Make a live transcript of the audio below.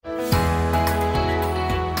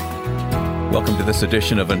Welcome to this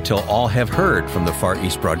edition of Until All Have Heard from the Far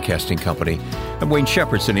East Broadcasting Company. I'm Wayne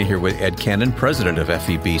Shepherd, sitting here with Ed Cannon, president of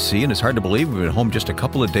FEBC, and it's hard to believe we've been home just a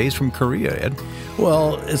couple of days from Korea, Ed.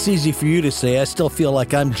 Well, it's easy for you to say. I still feel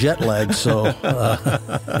like I'm jet lagged, so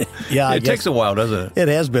yeah. It takes a while, doesn't it? It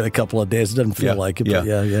has been a couple of days. It doesn't feel like it, but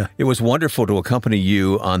yeah. It was wonderful to accompany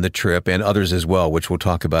you on the trip and others as well, which we'll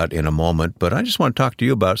talk about in a moment. But I just want to talk to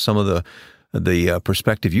you about some of the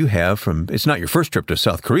perspective you have from, it's not your first trip to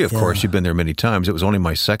South Korea, of course. You've been there many times. It was only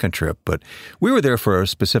my second trip, but we were there for a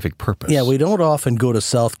specific purpose. Yeah, we don't often go to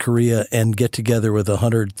South Korea and get together with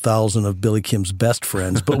 100,000 of Billy Kim's best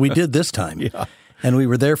friends, but we did this time. Yeah. And we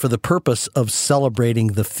were there for the purpose of celebrating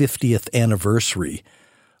the 50th anniversary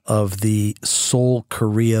of the Seoul,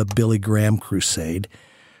 Korea Billy Graham Crusade,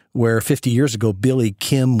 where 50 years ago, Billy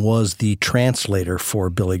Kim was the translator for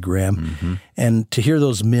Billy Graham. Mm-hmm. And to hear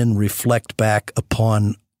those men reflect back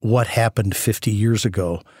upon what happened 50 years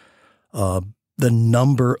ago, the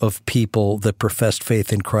number of people that professed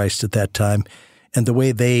faith in Christ at that time, and the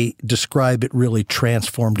way they describe it really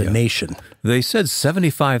transformed a nation. They said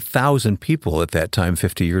 75,000 people at that time,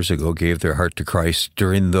 50 years ago, gave their heart to Christ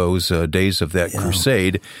during those days of that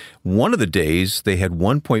crusade. One of the days, they had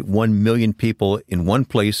 1.1 million people in one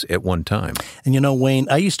place at one time. And you know, Wayne,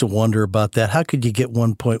 I used to wonder about that. How could you get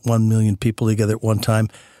 1.1 million people together at one time?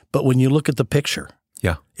 But when you look at the picture,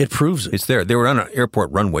 it proves it. It's there. They were on an airport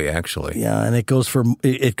runway, actually. Yeah, and it goes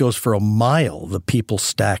for a mile, the people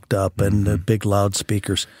stacked up and the big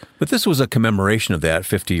loudspeakers. But this was a commemoration of that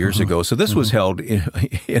 50 years ago. So this was held in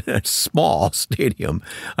a small stadium.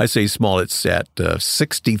 I say small, it's at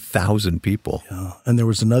 60,000 people. Yeah, and there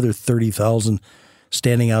was another 30,000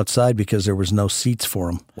 standing outside because there was no seats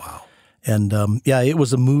for them. Wow. And it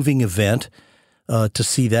was a moving event. To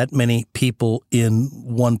see that many people in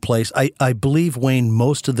one place. I believe, Wayne,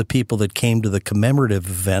 most of the people that came to the commemorative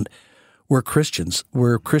event were Christians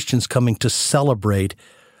coming to celebrate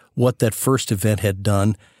what that first event had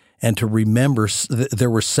done and to remember. There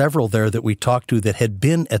were several there that we talked to that had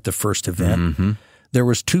been at the first event. Mm-hmm. There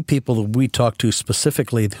was two people that we talked to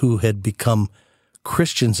specifically who had become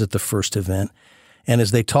Christians at the first event. And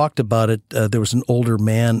as they talked about it, there was an older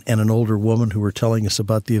man and an older woman who were telling us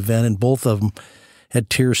about the event, and both of them had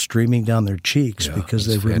tears streaming down their cheeks because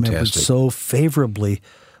they remembered so favorably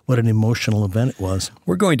what an emotional event it was.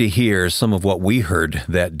 We're going to hear some of what we heard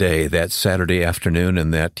that day, that Saturday afternoon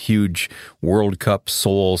in that huge World Cup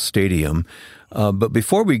Seoul Stadium. But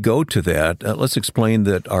before we go to that, let's explain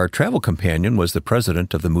that our travel companion was the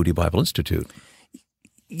president of the Moody Bible Institute.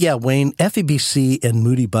 Yeah, Wayne, FEBC and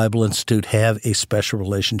Moody Bible Institute have a special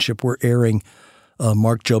relationship. We're airing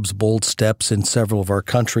Mark Jobe's Bold Steps in several of our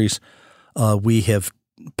countries. We have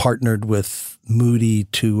partnered with Moody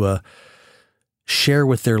to share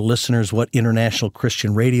with their listeners what International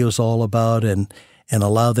Christian Radio is all about and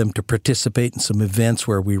allow them to participate in some events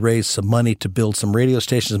where we raise some money to build some radio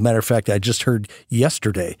stations. As a matter of fact, I just heard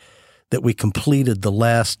yesterday that we completed the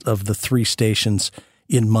last of the 3 stations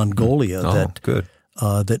in Mongolia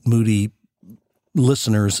that Moody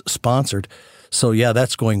listeners sponsored. So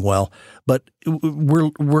that's going well. But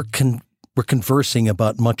we're conversing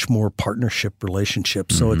about much more partnership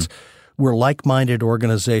relationships. So we're like-minded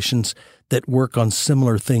organizations that work on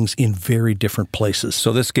similar things in very different places.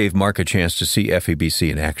 So this gave Mark a chance to see FEBC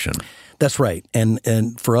in action. That's right. And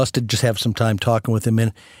for us to just have some time talking with him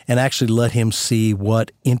and actually let him see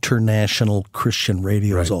what international Christian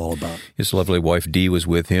radio is all about. His lovely wife, Dee, was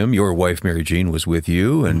with him. Your wife, Mary Jean, was with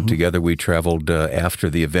you. And together we traveled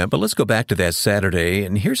after the event. But let's go back to that Saturday.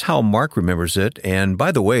 And here's how Mark remembers it. And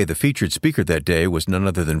by the way, the featured speaker that day was none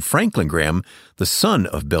other than Franklin Graham, the son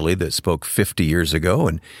of Billy that spoke 50 years ago.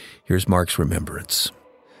 And here's Mark's remembrance.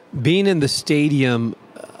 Being in the stadium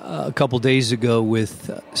a couple days ago with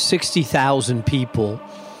 60,000 people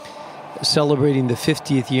celebrating the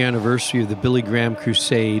 50th year anniversary of the Billy Graham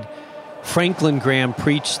Crusade. Franklin Graham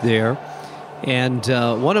preached there, and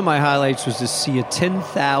one of my highlights was to see a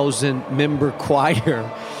 10,000-member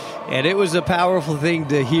choir. And it was a powerful thing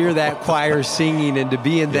to hear that choir singing and to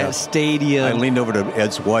be in that stadium. I leaned over to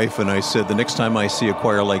Ed's wife and I said, the next time I see a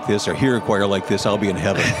choir like this or hear a choir like this, I'll be in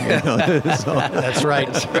heaven. So, that's right.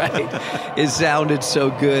 That's right. It sounded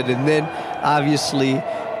so good. And then, obviously,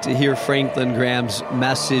 to hear Franklin Graham's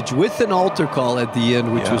message with an altar call at the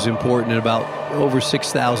end, which was important. And about over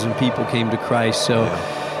 6,000 people came to Christ. So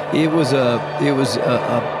it was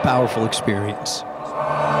a powerful experience.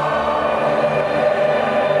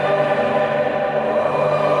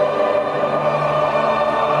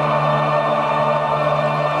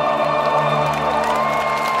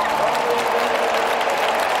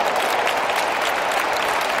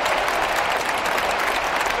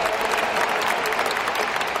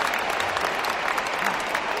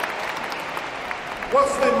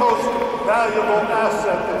 What's the most valuable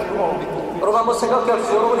asset that you own? 여러분 한번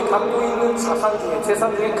생각해보세요. 여러분이 갖고 있는 자산 중에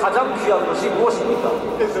재산 중에 가장 귀한 것이 무엇입니까?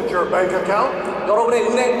 Is it your bank account? 여러분의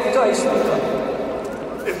은행 계좌이십니까?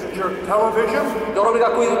 Is it your television? 여러분이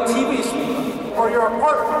갖고 있는 TV이십니까? Or your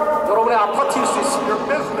apartment? 여러분의 아파트일 수 있습니다. Your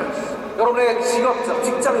business? 여러분의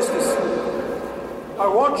직장일 수도 있습니다. I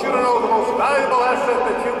want you to know the most valuable asset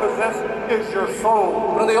that you possess is your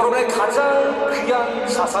soul. 그런데 여러분의 가장 귀한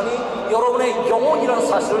자산이 여러분의 영혼이라는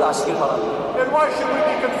사실을 아시길 바랍니다. And why should we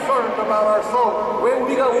be concerned about our soul? 왜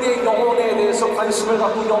우리가 우리의 영혼에 대해서 관심을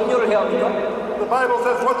갖고 염려를 해야 합니까? The Bible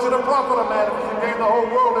says, what should it profit a man if he gain the whole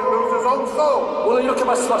world and lose his own soul? 오늘 이렇게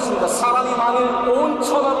말씀하십니다. 사람이 만일 온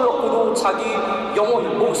천하를 얻고도 자기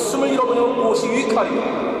영혼, 목숨을 잃어버리면 무엇이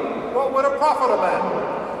유익하리요? What would it profit a man?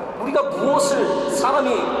 우리가 무엇을 사람이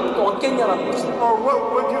얻겠냐는 것입니다. Or what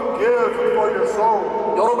would you give for your soul?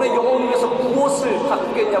 여러분의 영혼을 위해서 무엇을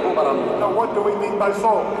바꾸겠냐고 말합니다. Now, what do we mean by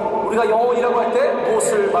soul? 우리가 영혼이라고 할 때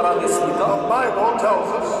무엇을 말하겠습니까? The Bible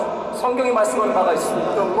tells us 성경이 말씀하는 바가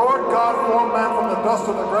있습니다. the Lord God formed man from the dust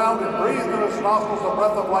of the ground and breathed in his nostrils the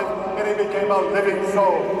breath of life, and he became a living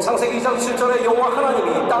soul. 창세기 2장 7절에 여호와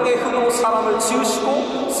하나님이 땅의 흙으로 사람을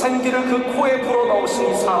지으시고 생기를 그 코에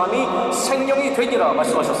불어넣으시니 사람이 생명이 되니라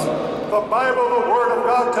말씀하셨습니다. The Bible, the Word of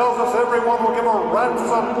God, tells us everyone will give a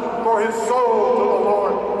ransom for his soul to the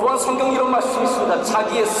Lord. 또한 성경에 이런 말씀이 있습니다.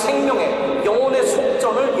 자기의 생명에 영혼의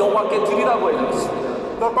속전을 여호와께 드리라고 했습니다.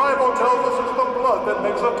 The Bible tells us it's the blood that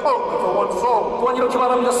makes atonement for one's soul. 또한 이렇게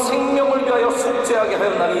말합니다. 생명을 위하여 속죄하게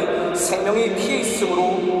하였나니 생명이 피에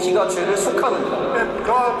있으므로 피가 죄를 속하느니라. And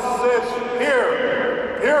God says,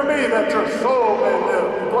 hear me that your soul may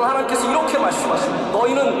live. 또한 하나님께서 이렇게 말씀하십니다.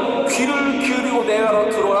 너희는 귀를 기울이고 내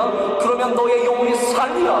말을 들어라. 그러면 너의 영혼이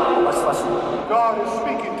살리라 말씀하십니다. God is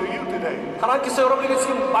speaking to you today. 하나님께서 여러분에게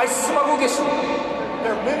지금 말씀하고 계십니다.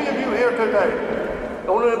 There are many of you here today.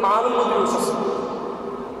 오늘 많은 분들이 오셨습니다.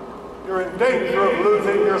 You're in danger of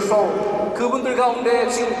losing your soul. 그분들 가운데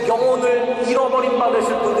지금 영혼을 잃어버린 바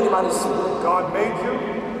되실 분들이 많이 있습니다. God made you,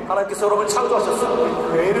 하나님께서 여러분을 창조하셨습니다.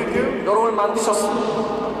 created you, 여러분을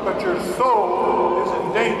만드셨습니다. but your soul is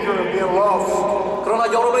in danger of being lost. 그러나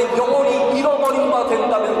여러분의 영혼이 잃어버린 바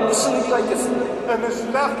된다면 무슨 의미가 있겠습니까? And this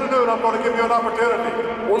afternoon, I'm going to give you an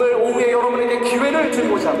opportunity. 오늘 오후에 여러분에게 기회를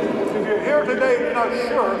드리고자 합니다. If you're here today and you're not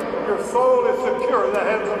sure your soul is secure in the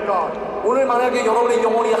hands of God, 오늘 만약에 여러분의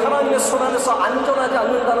영혼이 하나님의 손 안에서 안전하지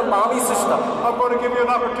않는다는 마음이 있으시다. I'm going to give you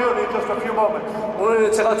an opportunity in just a few moments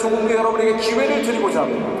오늘 제가 조금 더 여러분에게 기회를 드리고자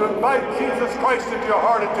합니다. to invite Jesus Christ into your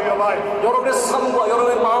heart, into your life. 여러분의 삶과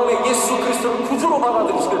여러분의 마음에 예수 그리스도를 구주로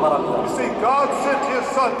받아들이시길 바랍니다. You see, God sent His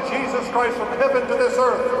Son, Jesus Christ, from heaven to this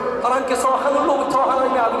earth. 하나님께서 하늘로부터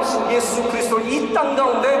하나님의 아들이신 예수 그리스도를 이 땅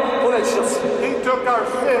가운데 보내주셨습니다. He took our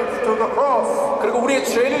sins to the cross. 그리고 우리의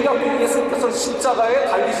죄를 갖고 예수께서 십자가에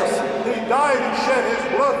달리셨습니다. He died and shed His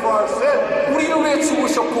blood for our sin. 우리를 위해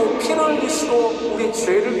죽으셨고 피를 흘리시고 우리의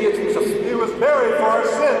죄를 위해 죽으셨습니다. He was buried for our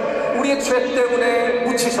sin. 우리의 죄 때문에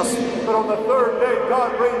묻히셨습니다. But on the third day,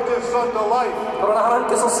 God raised His Son to life. 그러나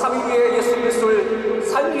하나님께서 3일 후에 예수 그리스도를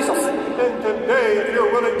살리셨습니다. And today, if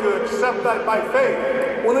you're willing to accept that by faith,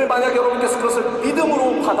 오늘 만약 여러분께서 그것을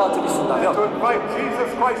믿음으로 to 받아들이신다면 invite Jesus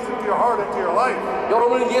Christ into your heart, into your life,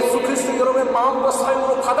 여러분을 예수 그리스도 여러분의 마음과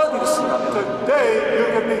삶으로 받아들이신다면 today you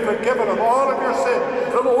can be forgiven of all of your sins.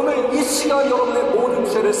 그러면 오늘 이 시간 여러분의 모든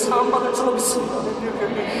죄를 사함받을 줄로 믿습니다. And you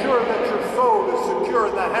can be sure that your soul is secure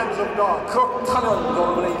in the hands of God. 그렇다면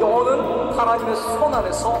여러분의 영혼은 하나님의 손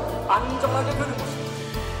안에서 안전하게 되는 것입니다.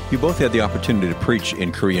 You both had the opportunity to preach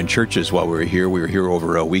in Korean churches while we were here. We were here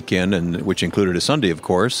over a weekend, and which included a Sunday, of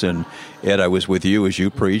course. And Ed, I was with you as you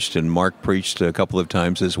preached, and Mark preached a couple of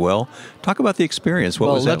times as well. Talk about the experience.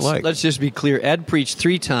 What was that like? Let's just be clear. Ed preached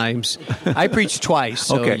 3 times. I preached twice.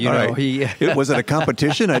 So, okay, all right. Was it a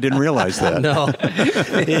competition? I didn't realize that. No.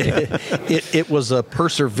 It was a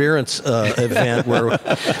perseverance event where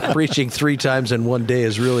preaching 3 times in one day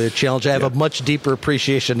is really a challenge. I have a much deeper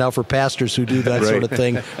appreciation now for pastors who do that sort of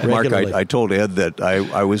thing regularly. Mark, I told Ed that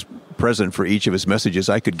I was present for each of his messages.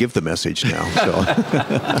 I could give the message now.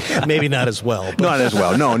 So maybe not as well. But. Not as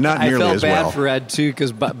well. No, not nearly as well. I felt bad for Ed, too,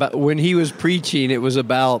 because when he was preaching, it was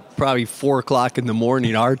about probably 4 o'clock in the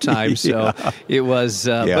morning our time. So it was,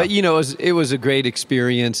 but, you know, it was a great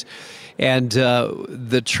experience. And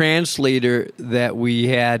the translator that we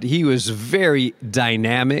had, he was very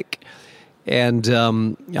dynamic. And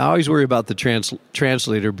I always worry about the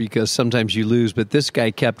translator because sometimes you lose. But this guy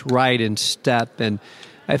kept right in step. And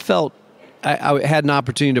I felt I had an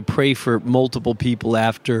opportunity to pray for multiple people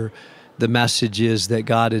after the messages that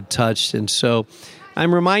God had touched. And so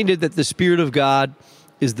I'm reminded that the Spirit of God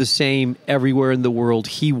is the same everywhere in the world.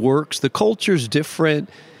 He works. The culture's different.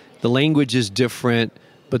 The language is different.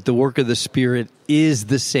 But the work of the Spirit is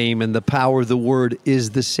the same, and the power of the Word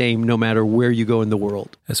is the same no matter where you go in the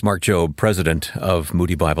world. That's Mark Jobe, president of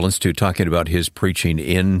Moody Bible Institute, talking about his preaching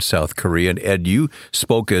in South Korea. And Ed, you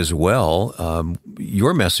spoke as well.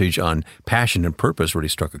 Your message on passion and purpose really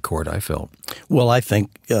struck a chord, I felt. Well, I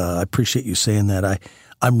think I appreciate you saying that.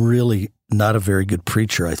 I'm really not a very good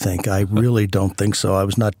preacher, I think. I really don't think so. I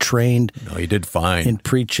was not trained No, you did fine in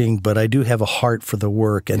preaching, but I do have a heart for the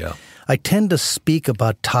work. And I tend to speak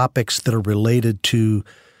about topics that are related to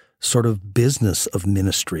sort of business of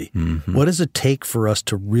ministry. Mm-hmm. What does it take for us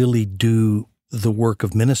to really do the work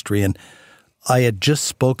of ministry? And I had just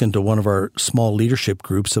spoken to one of our small leadership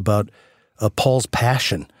groups about Paul's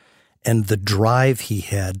passion and the drive he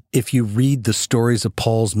had. If you read the stories of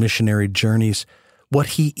Paul's missionary journeys, what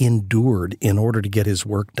he endured in order to get his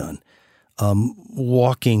work done,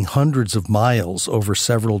 walking hundreds of miles over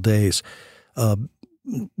several days,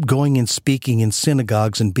 going and speaking in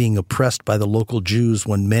synagogues and being oppressed by the local Jews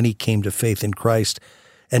when many came to faith in Christ,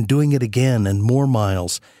 and doing it again and more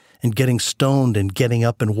miles, and getting stoned and getting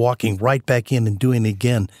up and walking right back in and doing it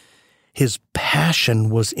again. His passion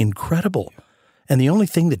was incredible. And the only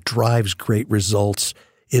thing that drives great results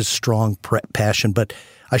is strong passion. But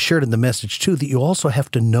I shared in the message, too, that you also have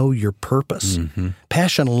to know your purpose. Mm-hmm.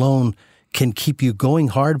 Passion alone can keep you going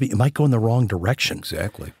hard, but you might go in the wrong direction.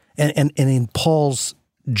 Exactly. And in Paul's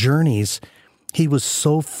journeys, he was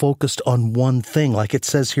so focused on one thing, like it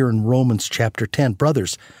says here in Romans chapter 10,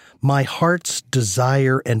 brothers, my heart's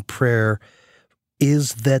desire and prayer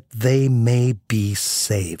is that they may be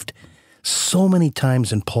saved. So many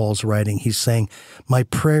times in Paul's writing, he's saying, my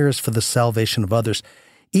prayer is for the salvation of others.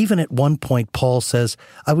 Even at one point, Paul says,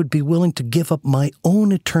 I would be willing to give up my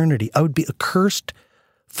own eternity. I would be accursed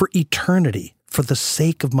for eternity for the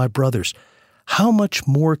sake of my brothers. How much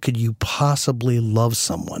more could you possibly love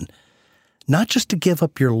someone? Not just to give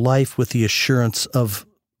up your life with the assurance of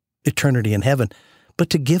eternity in heaven, but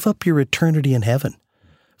to give up your eternity in heaven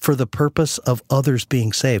for the purpose of others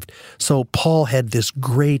being saved. So Paul had this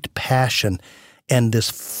great passion and this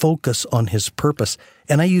focus on his purpose.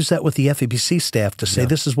 And I use that with the FEBC staff to say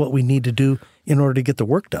this is what we need to do in order to get the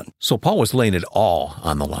work done. So Paul was laying it all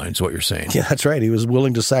on the line, is what you're saying. Yeah, that's right. He was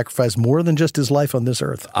willing to sacrifice more than just his life on this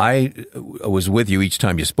earth. I was with you each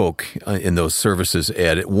time you spoke in those services,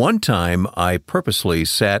 Ed. At one time, I purposely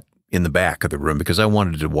sat in the back of the room because I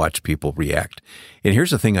wanted to watch people react. And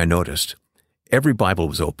here's the thing I noticed. Every Bible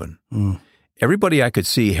was open. Everybody I could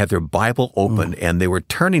see had their Bible open, and they were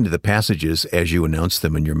turning to the passages as you announced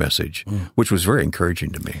them in your message, which was very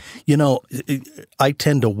encouraging to me. You know, I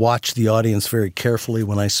tend to watch the audience very carefully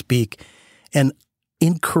when I speak. And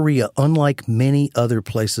in Korea, unlike many other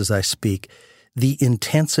places I speak, the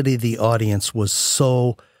intensity of the audience was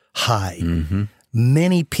so high. Mm-hmm.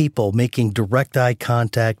 Many people making direct eye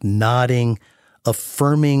contact, nodding,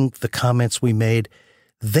 affirming the comments we made.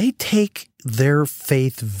 They take their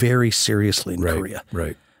faith very seriously in Korea.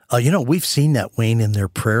 Right. We've seen that, Wayne, in their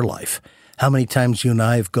prayer life. How many times you and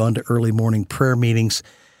I have gone to early morning prayer meetings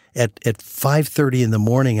at 5:30 in the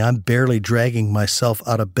morning, I'm barely dragging myself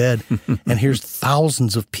out of bed, and here's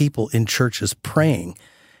thousands of people in churches praying.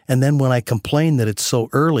 And then when I complain that it's so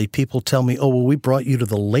early, people tell me, oh, well, we brought you to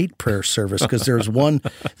the late prayer service because there's one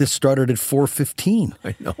that started at 4:15.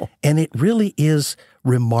 I know. And it really is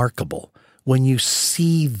remarkable when you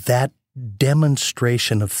see that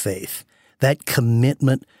demonstration of faith, that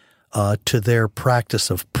commitment to their practice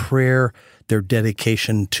of prayer, their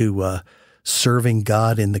dedication to serving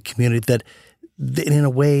God in the community, that in a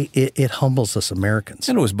way it humbles us Americans.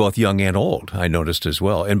 And it was both young and old, I noticed as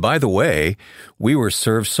well. And by the way, we were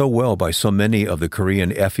served so well by so many of the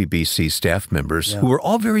Korean FEBC staff members who were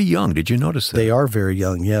all very young. Did you notice that? They are very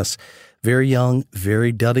young, yes. Very young,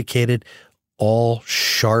 very dedicated, all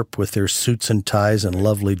sharp with their suits and ties and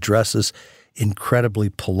lovely dresses, incredibly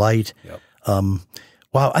polite. Yep.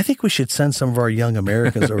 Wow, I think we should send some of our young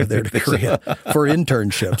Americans over there to Korea for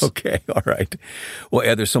internships. Okay, all right. Well,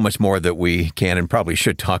 Ed, there's so much more that we can and probably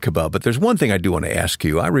should talk about, but there's one thing I do want to ask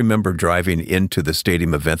you. I remember driving into the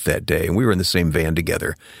stadium event that day, and we were in the same van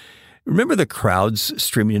together. Remember the crowds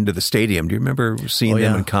streaming into the stadium? Do you remember seeing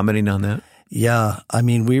them and commenting on that? Yeah, I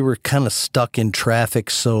mean, we were kind of stuck in traffic,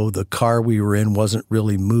 so the car we were in wasn't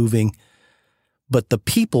really moving. But the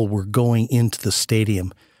people were going into the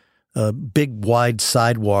stadium, big, wide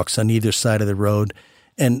sidewalks on either side of the road,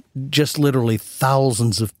 and just literally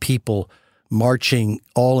thousands of people marching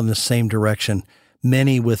all in the same direction,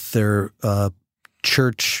 many with their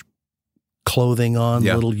church clothing on,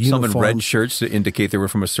 little uniforms. Some in red shirts to indicate they were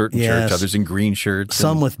from a certain church, others in green shirts.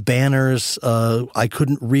 Some with banners. I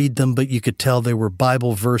couldn't read them, but you could tell they were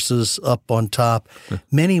Bible verses up on top.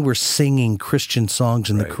 Many were singing Christian songs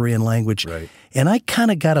in the Korean language. Right. And I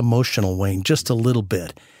kind of got emotional, Wayne, just a little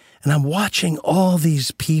bit. And I'm watching all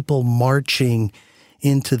these people marching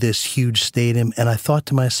into this huge stadium, and I thought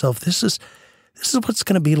to myself, this is what's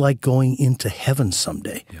going to be like going into heaven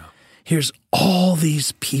someday. Yeah. Here's all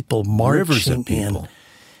these people marching Rivers of people. in.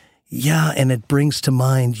 Yeah, and it brings to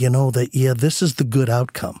mind, that, this is the good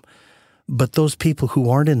outcome. But those people who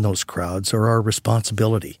aren't in those crowds are our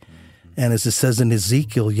responsibility. And as it says in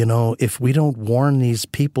Ezekiel, if we don't warn these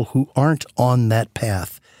people who aren't on that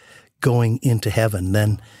path going into heaven,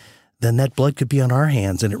 then that blood could be on our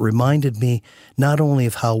hands. And it reminded me not only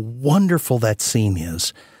of how wonderful that scene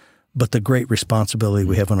is, but the great responsibility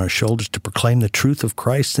we have on our shoulders to proclaim the truth of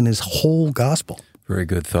Christ and his whole gospel. Very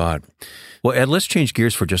good thought. Well, Ed, let's change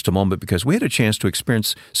gears for just a moment because we had a chance to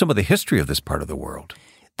experience some of the history of this part of the world.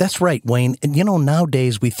 That's right, Wayne. And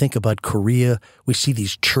nowadays we think about Korea. We see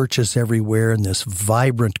these churches everywhere and this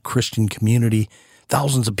vibrant Christian community,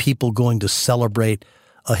 thousands of people going to celebrate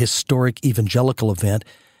a historic evangelical event.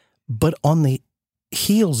 But on the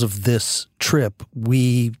heels of this trip,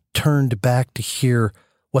 we turned back to hear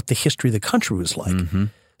what the history of the country was like. Mm-hmm.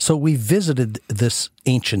 So we visited this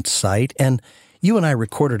ancient site, and you and I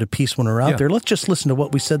recorded a piece when we were out there. Let's just listen to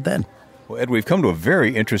what we said then. Well, Ed, we've come to a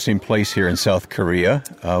very interesting place here in South Korea.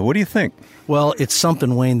 What do you think? Well, it's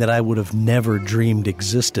something, Wayne, that I would have never dreamed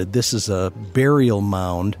existed. This is a burial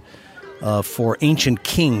mound for ancient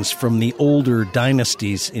kings from the older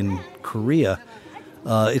dynasties in Korea.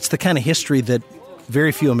 It's the kind of history that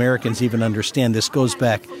very few Americans even understand. This goes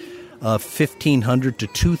back 1,500 to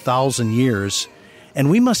 2,000 years. And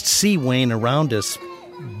we must see, Wayne, around us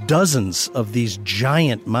dozens of these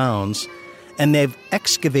giant mounds, and they've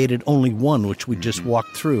excavated only one, which we just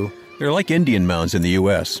walked through. They're like Indian mounds in the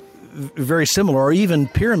U.S. Very similar, or even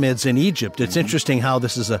pyramids in Egypt. It's interesting how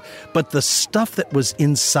this is but the stuff that was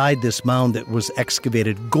inside this mound that was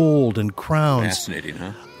excavated, gold and crowns. Fascinating,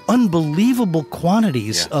 huh? Unbelievable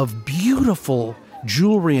quantities of beautiful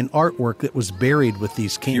jewelry and artwork that was buried with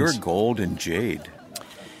these kings. Pure gold and jade.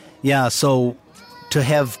 Yeah, so to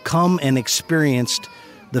have come and experienced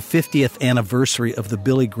the 50th anniversary of the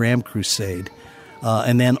Billy Graham Crusade,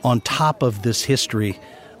 and then on top of this history,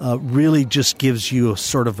 really just gives you a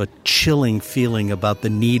sort of a chilling feeling about the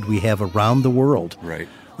need we have around the world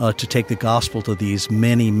to take the gospel to these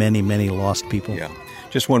many, many, many lost people. Yeah.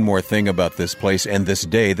 Just one more thing about this place and this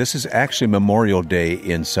day. This is actually Memorial Day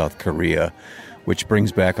in South Korea, which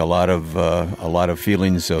brings back a lot of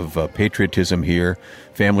feelings of patriotism here.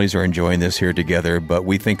 Families are enjoying this here together, but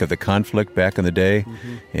we think of the conflict back in the day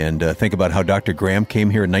and think about how Dr. Graham came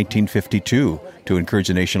here in 1952 to encourage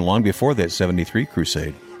the nation long before that 73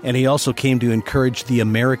 crusade. And he also came to encourage the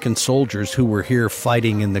American soldiers who were here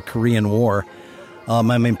fighting in the Korean War.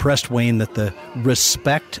 I'm impressed, Wayne, that the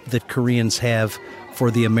respect that Koreans have for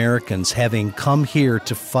the Americans, having come here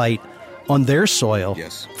to fight on their soil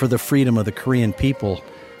for the freedom of the Korean people,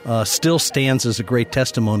 still stands as a great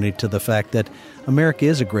testimony to the fact that America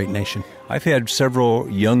is a great nation. I've had several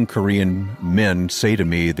young Korean men say to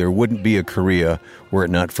me, there wouldn't be a Korea were it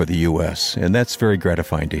not for the U.S., and that's very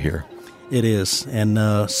gratifying to hear. It is,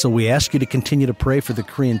 and so we ask you to continue to pray for the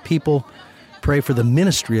Korean people, pray for the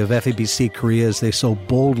ministry of FEBC Korea as they so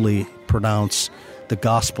boldly pronounce the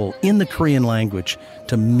gospel in the Korean language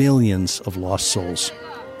to millions of lost souls.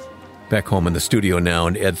 Back home in the studio now,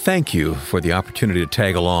 and Ed, thank you for the opportunity to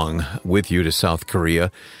tag along with you to South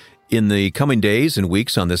Korea. In the coming days and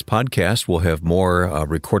weeks on this podcast, we'll have more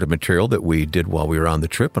recorded material that we did while we were on the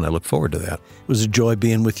trip, and I look forward to that. It was a joy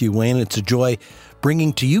being with you, Wayne. It's a joy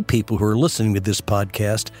bringing to you people who are listening to this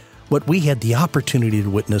podcast what we had the opportunity to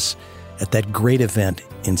witness at that great event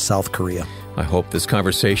in South Korea. I hope this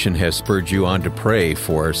conversation has spurred you on to pray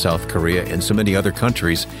for South Korea and so many other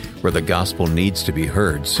countries where the gospel needs to be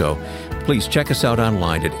heard. So please check us out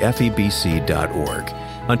online at febc.org.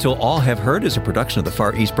 Until All Have Heard is a production of the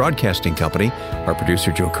Far East Broadcasting Company. Our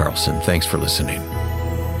producer, Joe Carlson. Thanks for listening.